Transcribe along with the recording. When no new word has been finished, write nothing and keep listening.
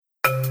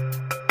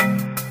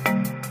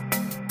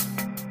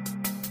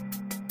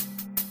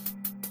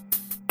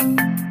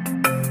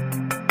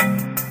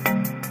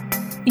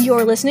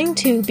You're listening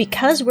to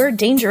Because We're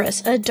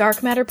Dangerous, a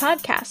Dark Matter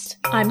podcast.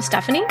 I'm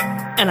Stephanie.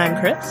 And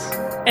I'm Chris.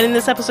 And in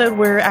this episode,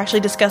 we're actually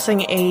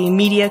discussing a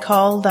media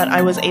call that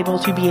I was able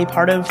to be a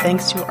part of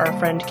thanks to our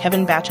friend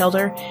Kevin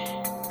Batchelder.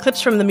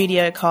 Clips from the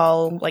media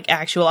call, like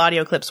actual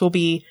audio clips, will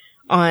be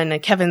on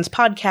Kevin's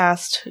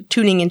podcast,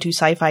 Tuning into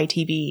Sci-Fi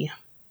TV.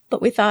 But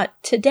we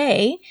thought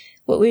today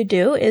what we'd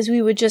do is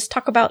we would just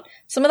talk about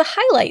some of the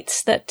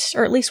highlights that,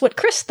 or at least what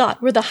Chris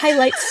thought were the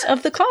highlights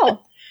of the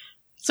call.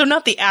 So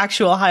not the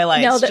actual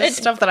highlights, no, just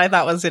stuff that I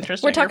thought was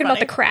interesting. We're talking about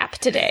the crap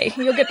today.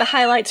 You'll get the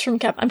highlights from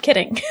Kevin. I'm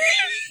kidding.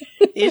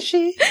 Is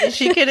she? Is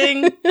she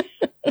kidding?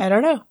 I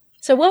don't know.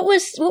 So what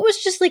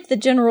was just like the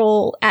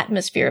general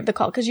atmosphere of the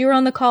call? Because you were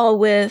on the call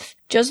with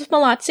Joseph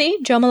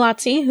Mallozzi, Joe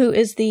Mallozzi, who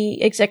is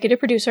the executive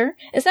producer.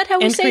 Is that how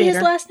we say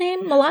his last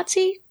name?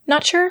 Mallozzi?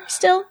 Not sure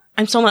still?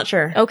 I'm still not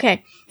sure.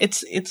 Okay.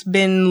 It's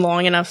been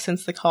long enough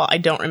since the call. I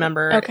don't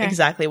remember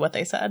exactly what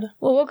they said.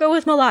 Well, we'll go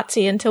with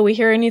Mallozzi until we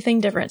hear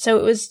anything different. So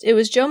it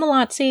was Joe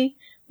Mallozzi,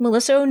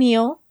 Melissa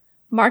O'Neill,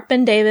 Mark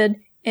Ben-David,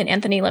 and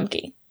Anthony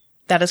Lemke.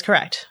 That is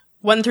correct.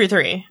 1 through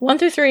 3. 1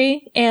 through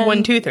 3. And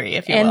 1, 2, 3,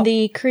 if you will. And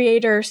the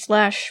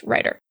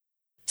creator/writer.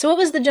 So what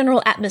was the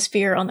general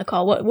atmosphere on the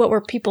call? What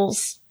were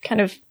people's kind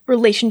of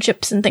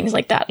relationships and things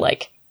like that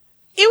like?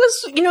 It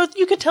was,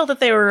 you could tell that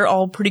they were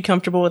all pretty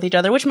comfortable with each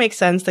other, which makes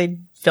sense. They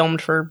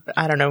filmed for,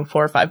 4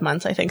 or 5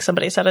 months, I think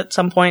somebody said at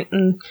some point.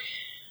 And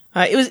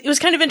it was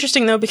kind of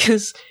interesting, though,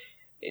 because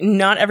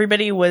not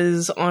everybody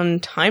was on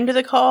time to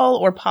the call,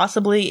 or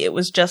possibly it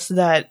was just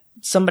that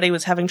somebody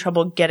was having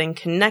trouble getting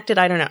connected.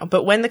 I don't know.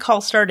 But when the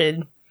call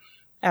started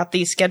at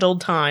the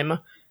scheduled time,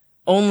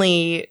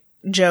 only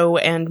Joe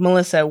and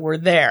Melissa were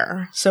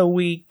there. So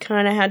we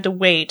kind of had to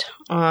wait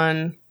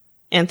on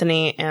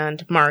Anthony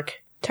and Mark.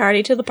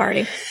 Tardy to the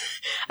party.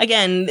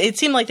 Again, it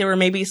seemed like there were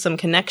maybe some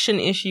connection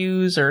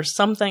issues or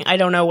something. I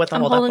don't know what the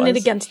holdup was. I'm holding it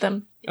against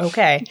them.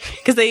 Okay.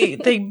 Because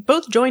they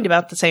both joined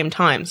about the same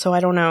time, so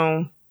I don't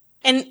know.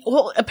 And,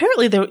 well,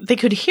 apparently they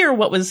could hear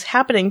what was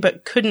happening,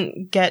 but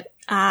couldn't get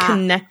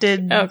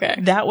connected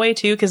that way,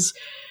 too, because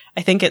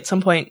I think at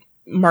some point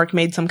Mark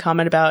made some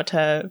comment about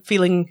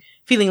feeling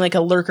like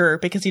a lurker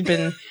because he'd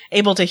been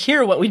able to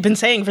hear what we'd been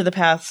saying for the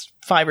past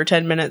 5 or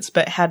 10 minutes,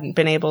 but hadn't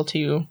been able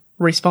to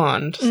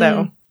respond,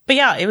 so... But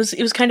yeah, it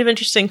was kind of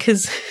interesting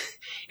because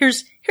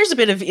here's a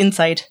bit of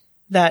insight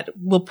that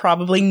will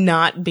probably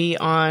not be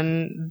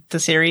on the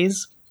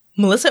series.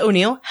 Melissa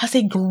O'Neill has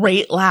a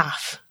great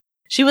laugh.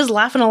 She was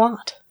laughing a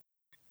lot.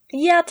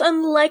 Yeah, it's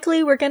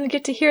unlikely we're going to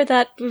get to hear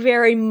that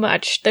very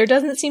much. There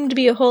doesn't seem to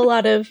be a whole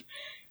lot of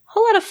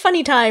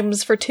funny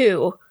times for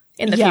two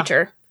in the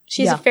future.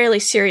 She's a fairly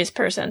serious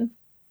person.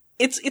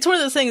 It's one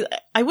of those things,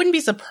 I wouldn't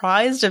be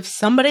surprised if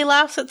somebody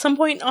laughs at some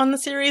point on the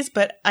series,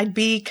 but I'd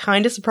be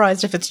kind of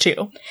surprised if it's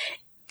two.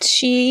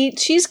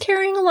 She's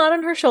carrying a lot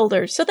on her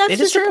shoulders, so that's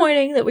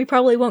disappointing that we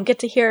probably won't get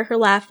to hear her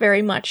laugh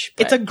very much.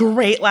 It's a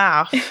great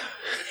laugh.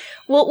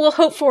 We'll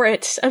hope for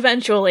it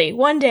eventually.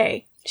 One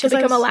day, she'll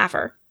become a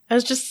laugher. I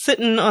was just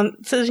sitting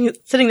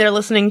there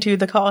listening to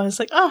the call, I was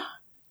like, oh,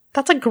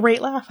 that's a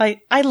great laugh.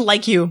 I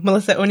like you,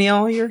 Melissa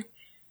O'Neill. You're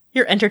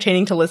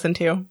entertaining to listen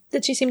to.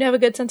 Did she seem to have a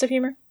good sense of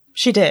humor?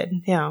 She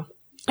did, yeah.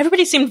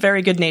 Everybody seemed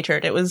very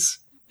good-natured. It was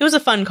a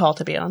fun call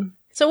to be on.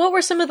 So what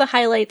were some of the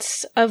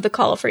highlights of the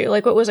call for you?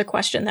 Like, what was a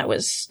question that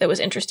was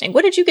interesting?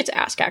 What did you get to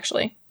ask,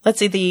 actually? Let's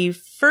see, the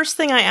first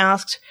thing I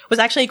asked was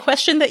actually a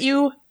question that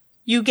you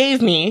gave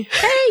me.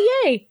 Hey,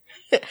 yay!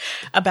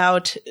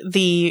 About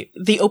the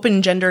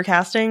open gender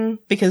casting,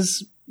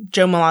 because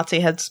Joe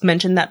Mallozzi had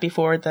mentioned that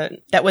before,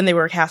 that when they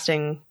were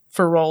casting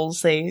for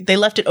roles, they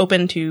left it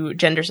open to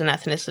genders and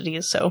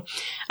ethnicities. So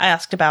I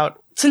asked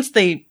about, since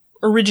they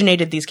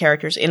originated these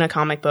characters in a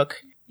comic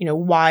book,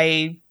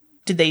 why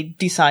did they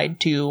decide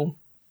to,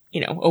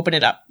 open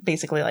it up?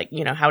 Basically, like,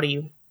 how do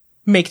you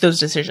make those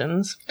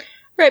decisions?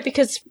 Right,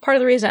 because part of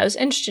the reason I was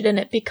interested in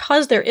it,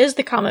 because there is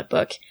the comic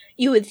book,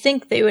 you would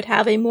think they would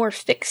have a more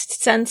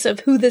fixed sense of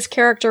who this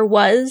character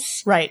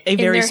was. Right, a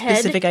very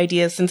specific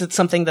idea, since it's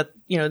something that,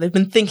 they've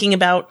been thinking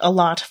about a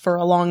lot for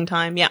a long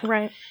time. Yeah.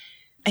 Right.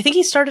 I think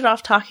he started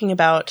off talking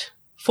about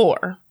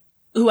Four,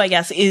 who I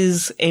guess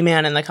is a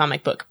man in the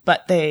comic book,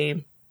 but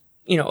they...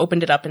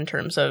 opened it up in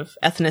terms of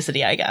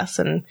ethnicity, I guess.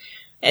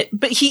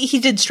 But he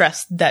did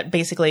stress that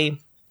basically,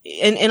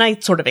 and I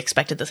sort of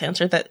expected this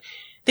answer, that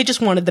they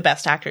just wanted the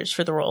best actors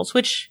for the roles,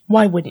 which,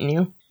 why wouldn't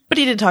you? But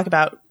he did talk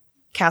about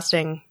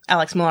casting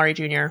Alex Mollari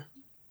Jr.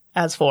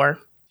 as Four,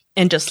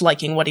 and just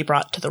liking what he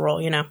brought to the role,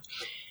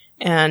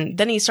 And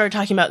then he started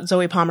talking about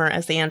Zoe Palmer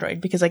as the android,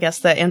 because I guess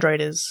the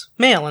android is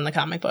male in the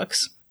comic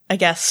books. I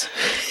guess.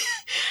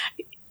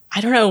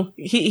 I don't know.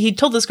 He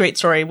told this great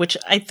story, which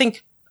I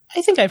think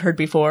I've heard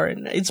before,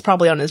 and it's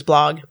probably on his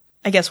blog.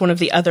 I guess one of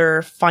the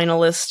other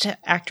finalist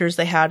actors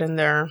they had in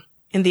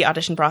the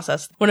audition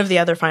process, one of the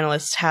other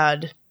finalists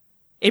had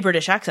a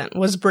British accent,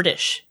 was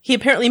British. He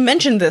apparently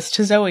mentioned this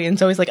to Zoe, and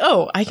Zoe's like,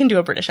 oh, I can do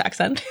a British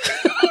accent.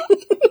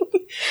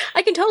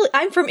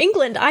 I'm from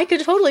England. I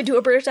could totally do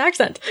a British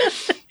accent.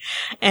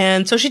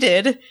 And so she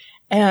did.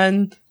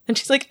 And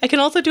she's like, I can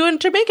also do a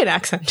Jamaican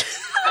accent.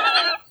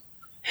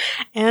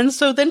 And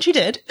so then she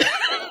did.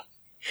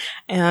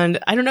 And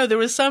I don't know, there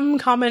was some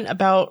comment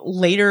about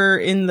later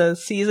in the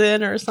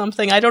season or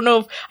something. I don't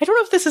know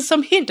if this is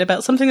some hint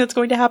about something that's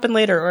going to happen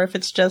later, or if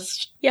it's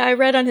just... Yeah, I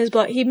read on his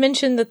blog, he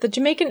mentioned that the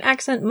Jamaican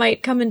accent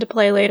might come into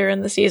play later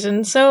in the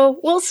season, so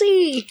we'll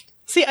see.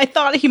 See, I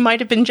thought he might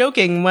have been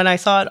joking when I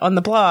saw it on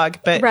the blog,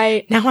 but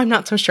now I'm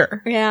not so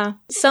sure. Yeah.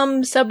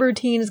 Some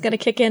subroutine is going to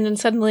kick in and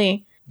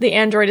suddenly the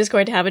android is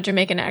going to have a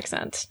Jamaican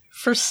accent.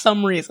 For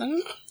some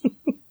reason.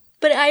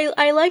 But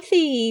I like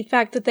the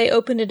fact that they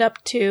opened it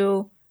up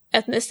to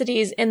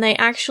ethnicities and they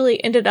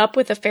actually ended up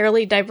with a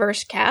fairly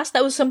diverse cast.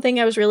 That was something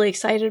I was really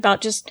excited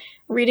about, just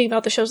reading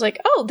about the shows, like,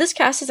 oh, this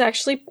cast is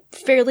actually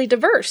fairly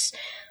diverse.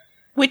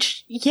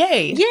 Which,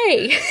 yay.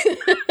 Yay!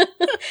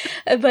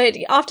 But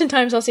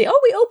oftentimes I'll say, oh,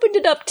 we opened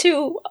it up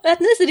to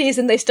ethnicities,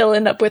 and they still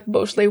end up with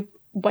mostly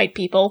white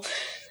people.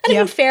 And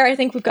to be fair, I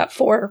think we've got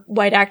 4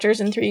 white actors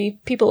and 3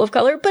 people of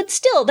color, but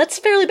still, that's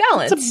fairly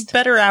balanced. It's a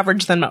better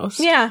average than most.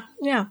 Yeah.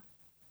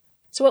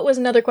 So what was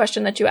another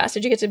question that you asked?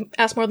 Did you get to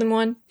ask more than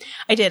one?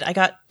 I did. I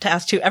got to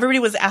ask 2. Everybody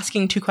was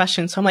asking 2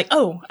 questions, so I'm like,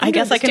 oh, I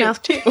guess I can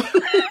ask 2.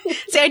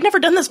 See, I'd never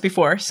done this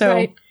before,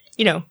 so,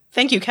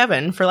 thank you,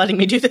 Kevin, for letting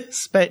me do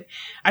this. But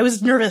I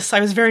was nervous.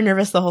 I was very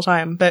nervous the whole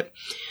time. But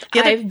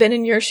I've been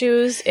in your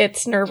shoes.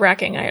 It's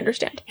nerve-wracking, I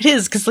understand. It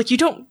is, because, you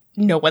don't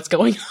know what's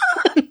going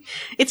on.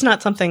 It's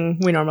not something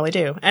we normally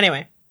do.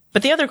 Anyway.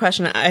 But the other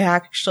question, I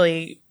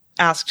actually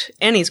asked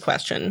Annie's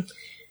question,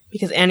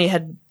 because Annie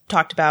had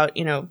talked about,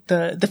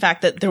 the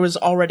fact that there was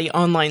already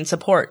online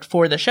support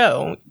for the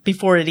show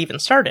before it even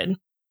started.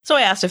 So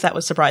I asked if that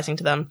was surprising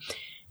to them.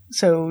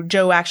 So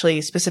Joe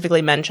actually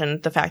specifically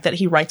mentioned the fact that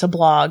he writes a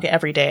blog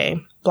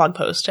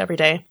post every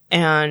day,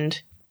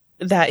 and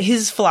that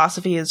his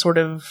philosophy is sort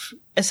of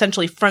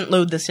essentially front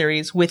load the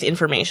series with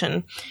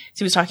information. So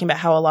he was talking about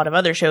how a lot of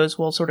other shows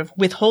will sort of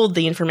withhold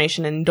the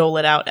information and dole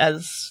it out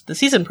as the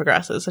season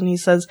progresses. And he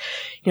says,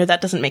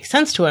 that doesn't make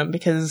sense to him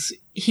because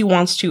he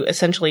wants to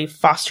essentially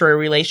foster a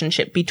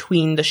relationship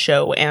between the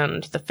show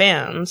and the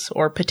fans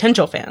or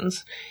potential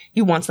fans.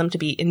 He wants them to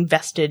be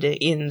invested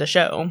in the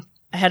show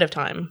ahead of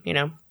time,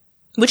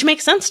 which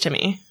makes sense to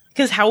me.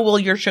 Because how will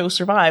your show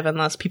survive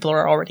unless people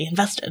are already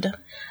invested?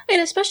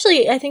 And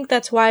especially, I think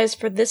that's wise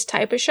for this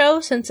type of show,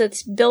 since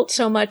it's built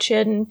so much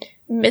in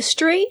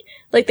mystery.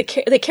 Like, the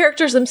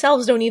characters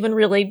themselves don't even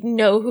really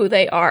know who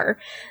they are.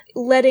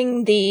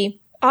 Letting the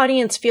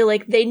audience feel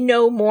like they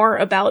know more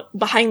about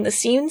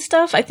behind-the-scenes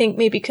stuff, I think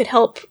maybe could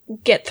help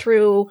get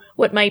through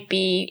what might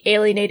be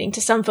alienating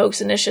to some folks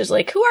in issues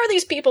like, who are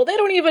these people? They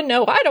don't even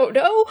know. I don't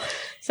know.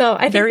 So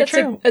I think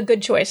that's a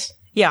good choice.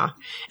 Yeah.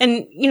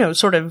 And,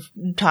 sort of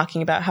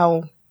talking about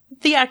how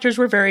the actors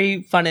were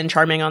very fun and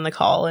charming on the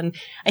call. And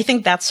I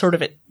think that's sort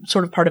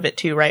of part of it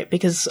too, right?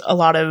 Because a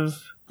lot of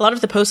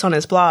the posts on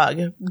his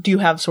blog do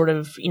have sort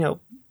of,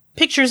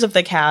 pictures of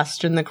the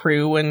cast and the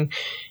crew and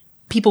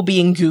people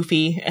being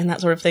goofy and that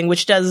sort of thing,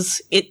 which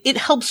does, it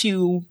helps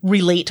you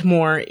relate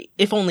more,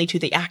 if only to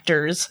the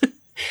actors.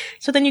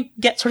 So then you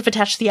get sort of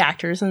attached to the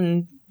actors,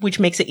 and which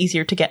makes it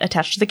easier to get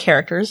attached to the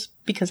characters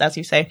because, as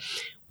you say,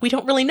 we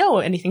don't really know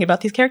anything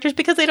about these characters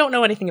because they don't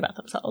know anything about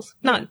themselves.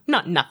 Not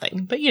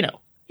nothing, but you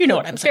know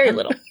what I'm saying.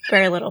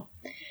 Very little.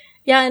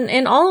 Yeah,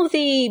 and all of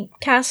the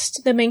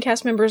main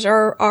cast members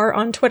are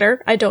on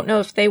Twitter. I don't know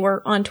if they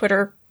were on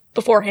Twitter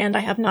beforehand.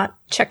 I have not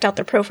checked out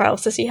their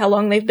profiles to see how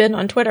long they've been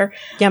on Twitter.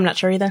 Yeah, I'm not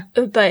sure either.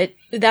 But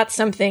that's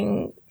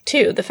something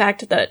too, the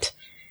fact that,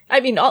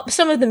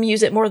 some of them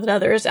use it more than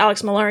others.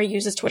 Alex Malari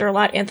uses Twitter a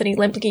lot. Anthony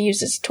Limpke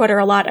uses Twitter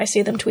a lot. I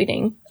see them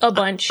tweeting a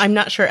bunch. I'm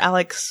not sure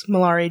Alex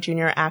Malari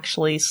Jr.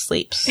 actually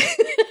sleeps.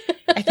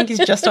 I think he's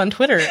just on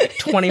Twitter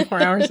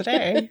 24 hours a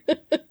day.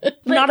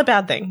 Not a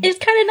bad thing. It's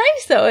kind of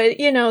nice,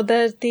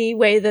 though, the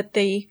way that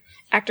the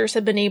actors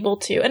have been able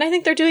to. And I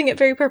think they're doing it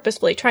very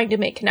purposefully, trying to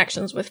make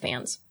connections with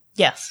fans.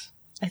 Yes,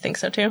 I think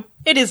so, too.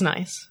 It is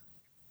nice.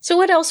 So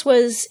what else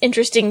was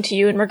interesting to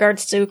you in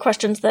regards to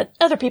questions that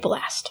other people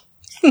asked?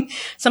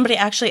 Somebody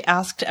actually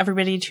asked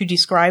everybody to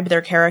describe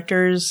their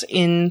characters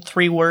in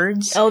 3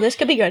 words. Oh, this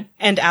could be good.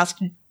 And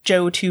asked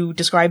Joe to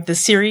describe the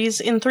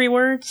series in 3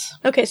 words.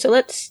 Okay, so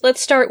let's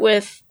start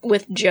with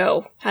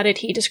Joe. How did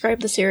he describe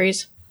the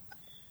series?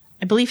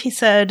 I believe he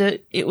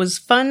said it was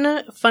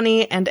fun,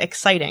 funny, and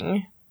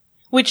exciting,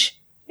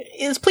 which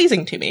is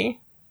pleasing to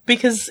me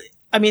because,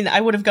 I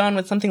would have gone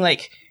with something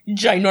like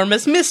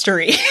ginormous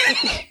mystery,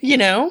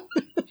 Yeah,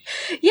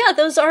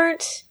 those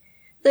aren't,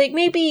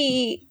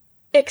 maybe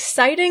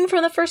exciting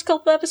from the first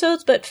couple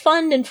episodes, but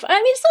fun and it's not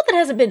that it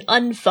hasn't been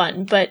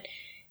unfun, but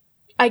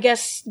I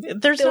guess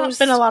there's not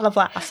been a lot of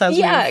laughs, as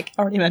we've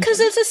already mentioned. Because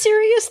it's a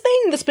serious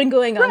thing that's been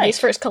going on these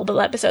first couple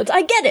of episodes.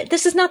 I get it.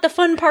 This is not the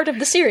fun part of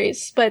the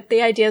series, but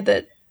the idea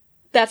that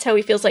that's how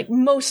he feels like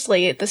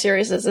mostly the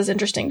series is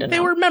interesting to know. They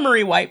were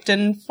memory wiped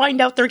and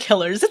find out they're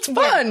killers. It's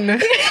fun! Yeah.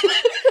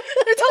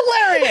 It's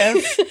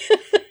hilarious!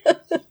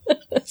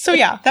 So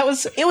yeah,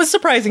 it was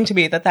surprising to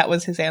me that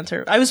was his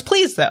answer. I was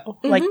pleased though.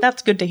 Mm-hmm.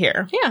 That's good to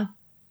hear. Yeah.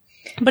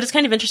 But it's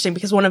kind of interesting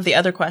because one of the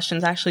other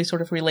questions actually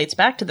sort of relates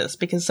back to this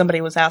because somebody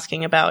was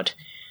asking about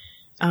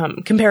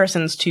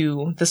comparisons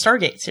to the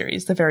Stargate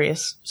series, the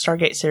various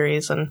Stargate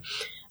series. And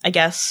I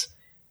guess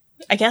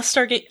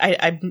Stargate,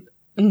 I'm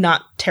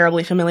not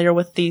terribly familiar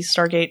with the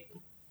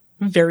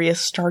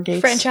various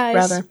Stargates. Franchise.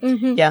 Rather.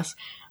 Mm-hmm. Yes.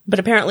 But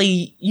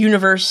apparently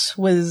Universe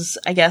was,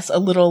 I guess, a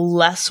little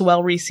less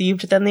well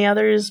received than the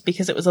others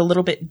because it was a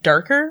little bit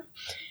darker.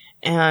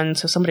 And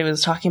so somebody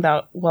was talking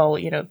about, well,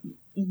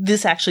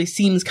 this actually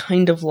seems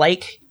kind of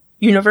like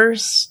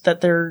Universe,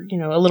 that they're,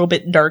 a little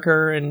bit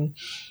darker. And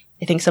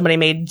I think somebody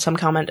made some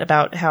comment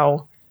about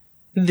how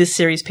this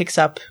series picks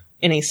up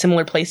in a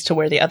similar place to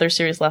where the other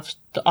series left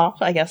off.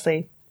 I guess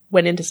they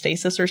went into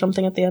stasis or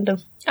something at the end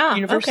of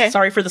Universe. Okay.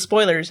 Sorry for the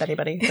spoilers,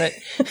 anybody, but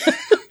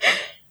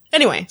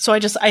anyway, so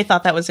I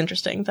thought that was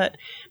interesting, that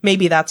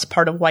maybe that's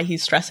part of why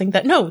he's stressing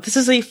that, no, this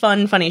is a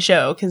fun, funny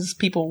show, because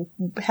people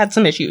had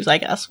some issues, I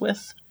guess,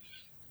 with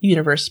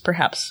Universe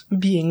perhaps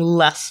being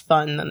less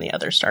fun than the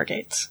other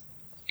Stargates,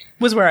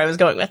 was where I was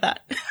going with that.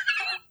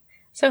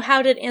 So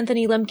how did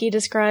Anthony Lemke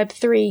describe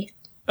 3?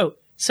 Oh,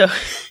 so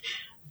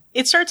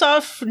it starts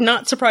off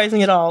not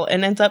surprising at all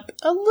and ends up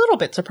a little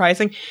bit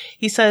surprising.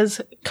 He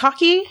says,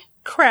 cocky,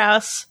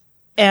 crass,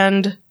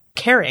 and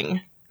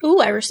caring. Ooh,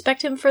 I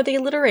respect him for the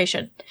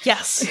alliteration.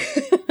 Yes.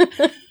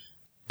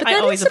 But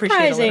that is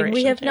surprising.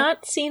 We have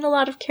not seen a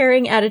lot of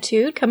caring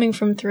attitude coming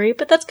from 3,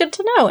 but that's good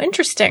to know.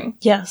 Interesting.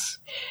 Yes.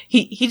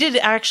 He did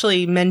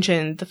actually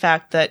mention the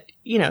fact that,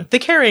 the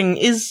caring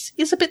is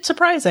a bit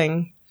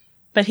surprising,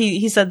 but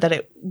he said that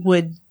it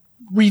would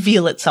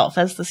reveal itself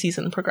as the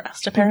season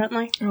progressed,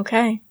 apparently.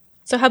 Okay.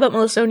 So how about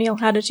Melissa O'Neill?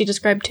 How did she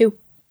describe 2?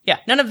 Yeah,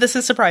 none of this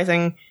is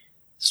surprising.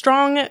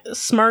 Strong,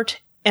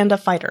 smart, and a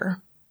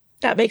fighter.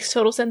 That makes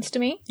total sense to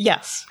me.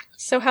 Yes.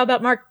 So how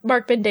about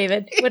Mark Ben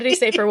David? What did he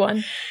say for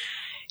 1?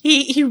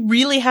 He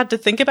really had to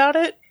think about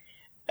it,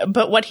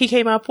 but what he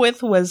came up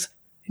with was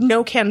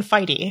no can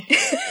fighty.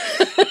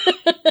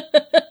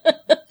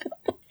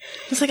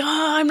 It's like,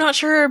 I'm not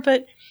sure,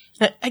 but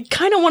I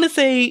kind of want to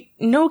say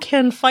no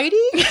can fighty.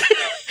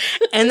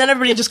 And then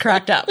everybody just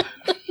cracked up.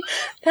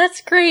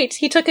 That's great.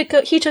 He took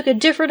a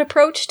different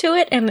approach to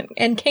it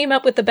and came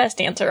up with the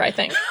best answer, I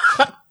think.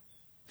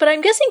 But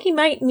I'm guessing he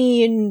might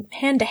mean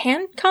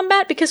hand-to-hand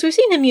combat, because we've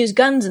seen him use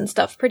guns and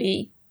stuff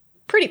pretty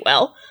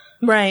well.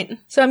 Right.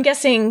 So I'm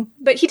guessing,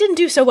 but he didn't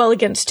do so well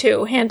against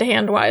 2,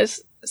 hand-to-hand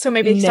wise. So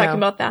maybe he's talking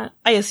about that.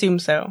 I assume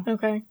so.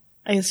 Okay.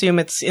 I assume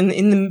it's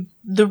in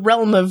the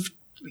realm of,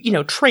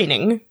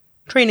 training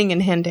in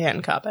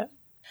hand-to-hand combat.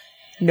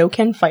 No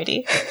can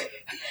fighty.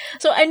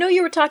 So I know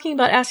you were talking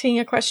about asking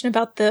a question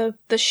about the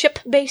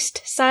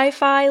ship-based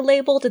sci-fi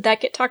label. Did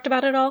that get talked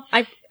about at all?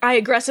 I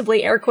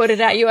aggressively air quoted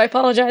at you. I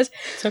apologize.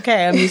 It's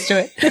okay. I'm used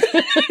to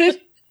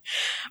it.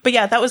 But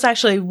yeah, that was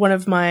actually one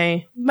of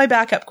my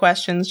backup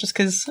questions, just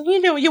because,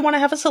 you want to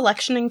have a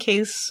selection in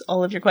case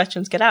all of your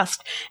questions get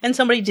asked. And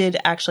somebody did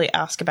actually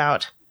ask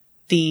about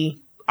the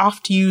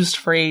oft-used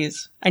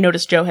phrase. I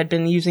noticed Joe had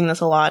been using this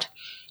a lot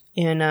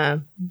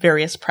in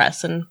various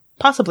press and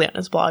possibly on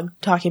his blog,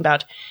 talking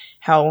about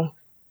how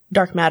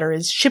dark matter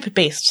is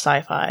ship-based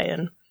sci-fi.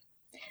 And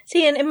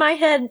see, and in my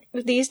head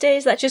these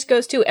days, that just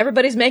goes to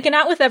everybody's making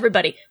out with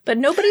everybody, but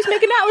nobody's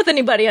making out with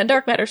anybody on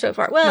dark matter so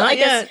far. Well,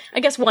 I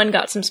guess one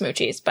got some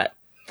smoochies, but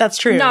that's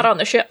true. Not on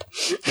the ship.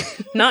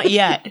 Not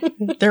yet.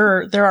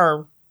 There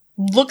are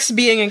looks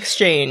being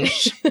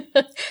exchanged.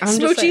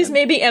 Smoochies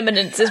may be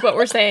eminence, is what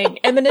we're saying.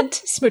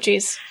 Eminent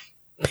smoochies.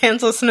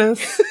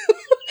 Pantslessness.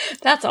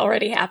 That's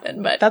already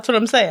happened, but that's what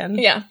I'm saying.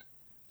 Yeah.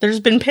 There's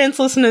been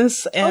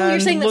pantslessness and you're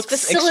saying that's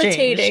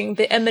facilitating exchanged.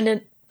 The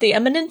eminence? The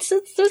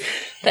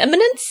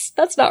eminence?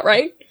 That's not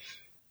right.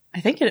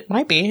 I think it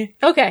might be.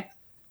 Okay.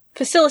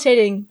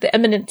 Facilitating the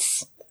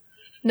eminence.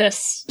 Nope.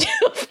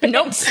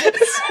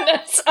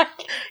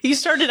 You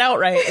started out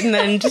right and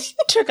then just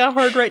took a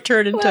hard right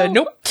turn into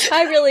nope.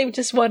 I really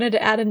just wanted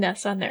to add a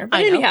ness on there.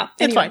 But anyhow.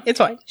 It's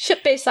fine.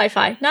 Ship-based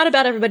sci-fi. Not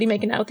about everybody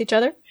making out with each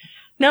other.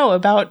 No,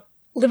 about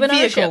living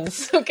vehicles. On a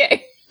ship.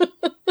 Okay.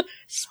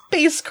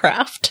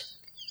 Spacecraft.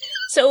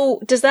 So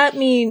what does that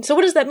mean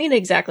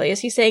exactly? Is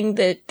he saying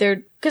that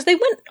because they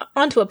went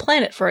onto a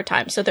planet for a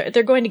time, so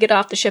they're going to get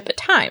off the ship at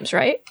times,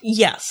 right?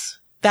 Yes.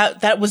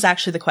 That was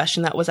actually the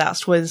question that was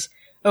asked was,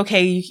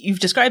 okay, you've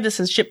described this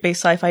as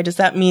ship-based sci-fi. Does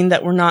that mean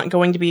that we're not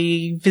going to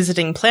be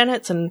visiting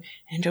planets? And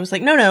Joe was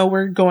like, no,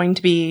 we're going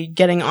to be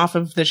getting off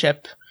of the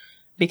ship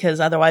because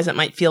otherwise it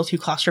might feel too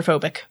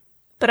claustrophobic.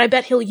 But I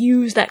bet he'll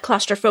use that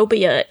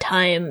claustrophobia at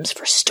times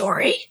for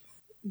story.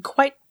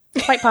 Quite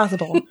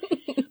possible.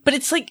 But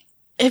it's like,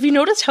 have you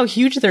noticed how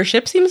huge their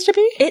ship seems to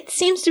be? It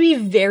seems to be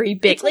very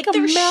big. It's like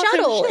their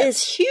shuttle ship.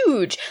 is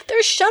huge.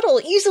 Their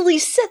shuttle easily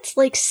sits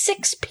like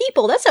 6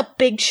 people. That's a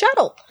big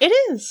shuttle. It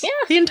is. Yeah.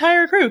 The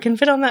entire crew can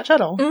fit on that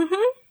shuttle. Mm-hmm.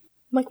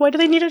 Like, why do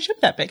they need a ship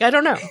that big? I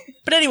don't know.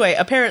 But anyway,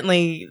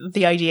 apparently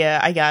the idea,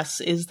 I guess,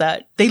 is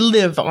that they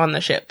live on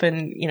the ship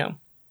and,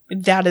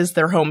 that is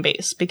their home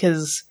base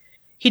because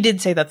he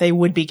did say that they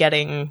would be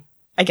getting,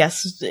 I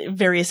guess,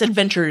 various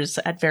adventures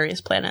at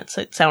various planets,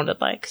 it sounded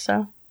like,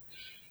 so.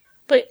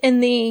 But in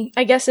the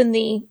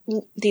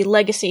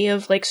legacy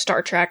of like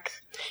Star Trek.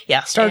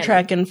 Yeah, Star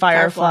Trek and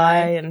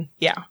Firefly and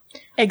yeah,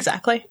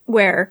 exactly.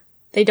 Where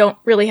they don't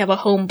really have a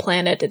home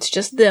planet. It's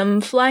just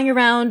them flying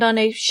around on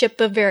a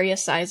ship of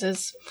various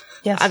sizes.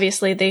 Yes.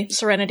 Obviously, the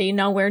Serenity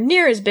nowhere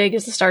near as big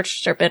as the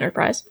Starship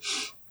Enterprise.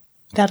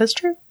 That is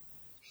true.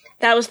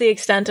 That was the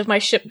extent of my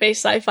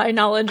ship-based sci-fi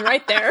knowledge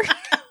right there.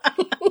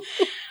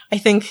 I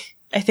think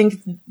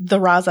the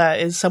Raza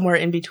is somewhere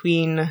in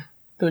between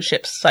those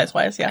ships,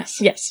 size-wise,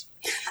 yes. Yes.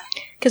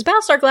 Because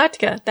Battlestar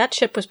Galactica, that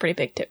ship was pretty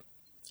big, too.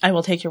 I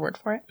will take your word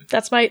for it.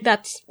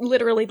 That's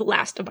literally the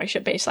last of my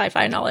ship-based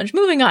sci-fi knowledge.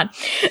 Moving on.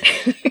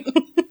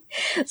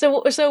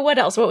 So what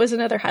else? What was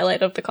another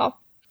highlight of the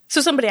call? So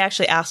somebody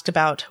actually asked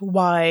about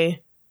why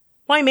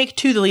make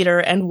 2 the leader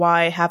and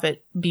why have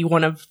it be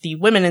one of the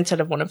women instead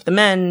of one of the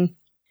men?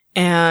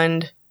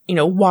 And,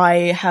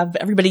 why have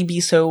everybody be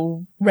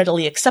so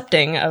readily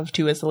accepting of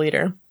 2 as the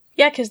leader?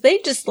 Yeah, because they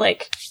just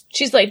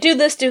she's like, do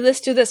this, do this,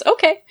 do this.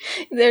 Okay.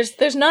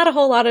 There's not a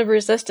whole lot of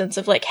resistance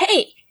of like,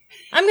 hey,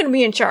 I'm going to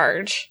be in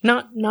charge.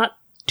 Not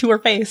to her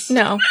face.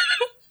 No.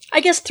 I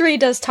guess 3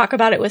 does talk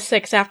about it with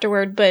 6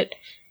 afterward, but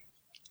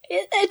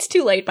it's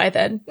too late by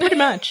then. Pretty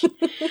much.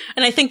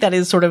 And I think that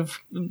is sort of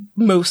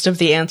most of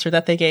the answer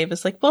that they gave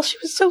is like, well, she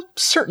was so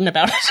certain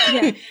about it.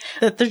 Yeah.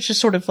 That there's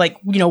just sort of like,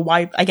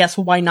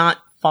 why not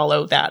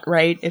follow that,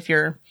 right? If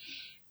you're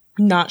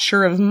not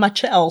sure of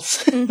much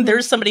else,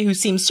 there's somebody who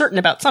seems certain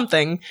about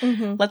something.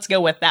 Let's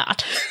go with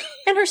that.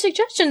 And her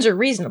suggestions are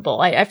reasonable.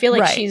 I feel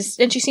like she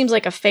seems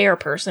like a fair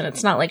person.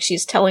 It's not like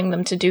she's telling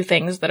them to do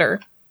things that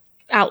are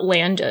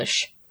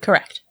outlandish.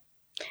 Correct.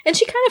 And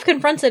she kind of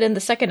confronts it in the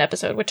second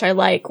episode, which I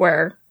like,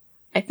 where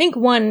I think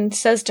one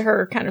says to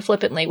her kind of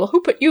flippantly, well, who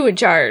put you in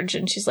charge?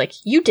 And she's like,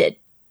 you did.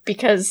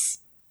 Because,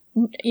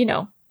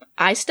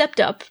 I stepped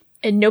up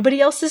and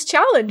nobody else has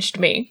challenged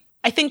me.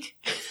 I think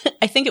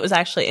it was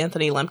actually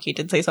Anthony Lemke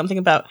did say something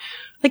about,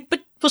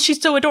 she's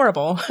so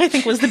adorable, I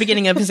think was the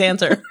beginning of his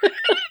answer.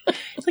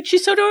 It's like,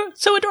 she's so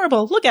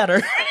adorable. Look at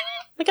her.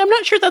 I'm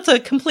not sure that's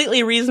a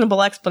completely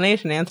reasonable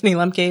explanation, Anthony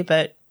Lemke,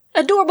 but...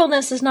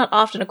 Adorableness is not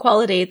often a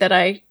quality that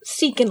I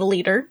seek in a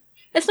leader.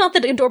 It's not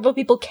that adorable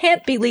people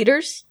can't be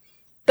leaders,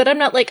 but I'm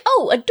not like,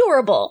 oh,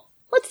 adorable.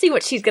 Let's see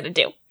what she's gonna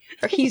do.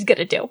 Or he's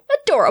gonna do.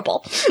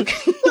 Adorable.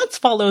 Let's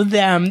follow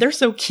them. They're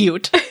so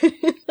cute.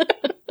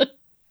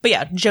 But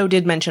yeah, Joe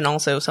did mention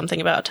also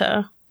something about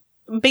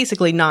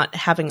basically not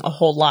having a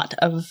whole lot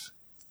of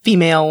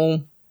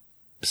female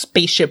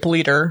spaceship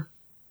leader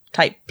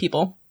type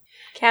people.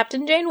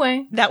 Captain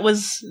Janeway. That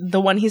was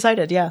the one he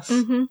cited, yes.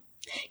 Mm-hmm.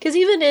 Because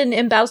even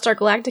in Battlestar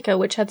Galactica,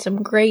 which had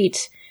some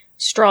great,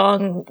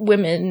 strong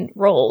women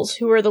roles,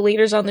 who were the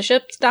leaders on the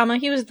ship, Stama,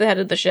 he was the head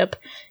of the ship.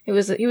 He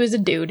was a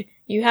dude.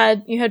 You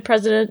had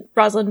President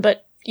Roslin,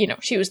 but,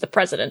 she was the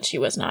president. She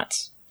was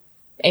not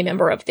a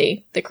member of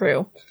the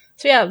crew.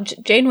 So yeah,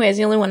 Janeway is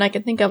the only one I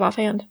can think of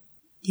offhand.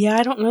 Yeah,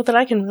 I don't know that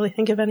I can really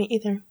think of any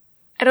either.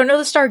 I don't know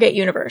the Stargate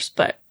universe,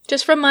 but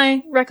just from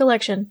my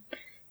recollection,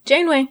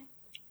 Janeway,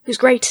 who's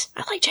great.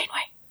 I like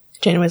Janeway.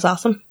 Janeway's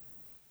awesome.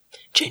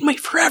 Janeway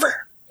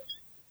forever!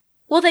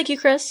 Well, thank you,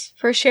 Chris,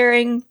 for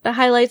sharing the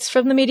highlights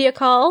from the media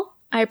call.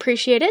 I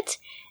appreciate it.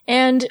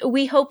 And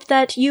we hope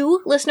that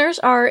you, listeners,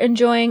 are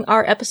enjoying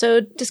our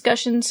episode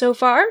discussion so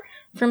far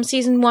from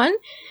Season 1.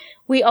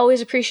 We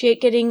always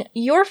appreciate getting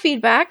your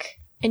feedback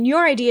and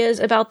your ideas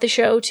about the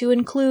show to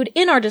include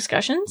in our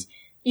discussions.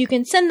 You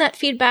can send that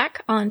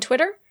feedback on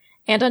Twitter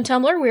and on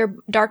Tumblr. We're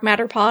Dark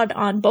Matter Pod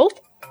on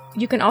both.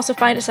 You can also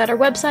find us at our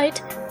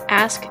website,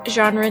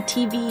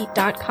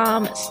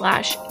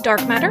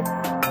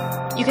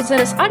 askgenretv.com/darkmatter. You can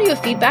send us audio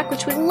feedback,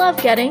 which we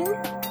love getting,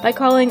 by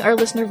calling our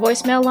listener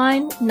voicemail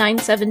line,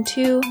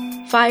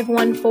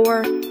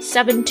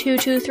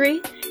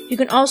 972-514-7223. You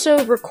can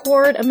also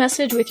record a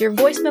message with your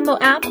voice memo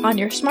app on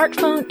your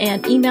smartphone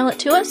and email it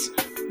to us,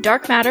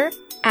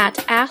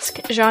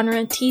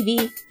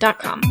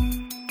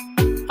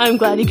 darkmatter@askgenretv.com. I'm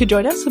glad you could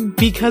join us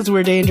because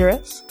we're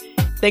dangerous.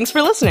 Thanks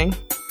for listening.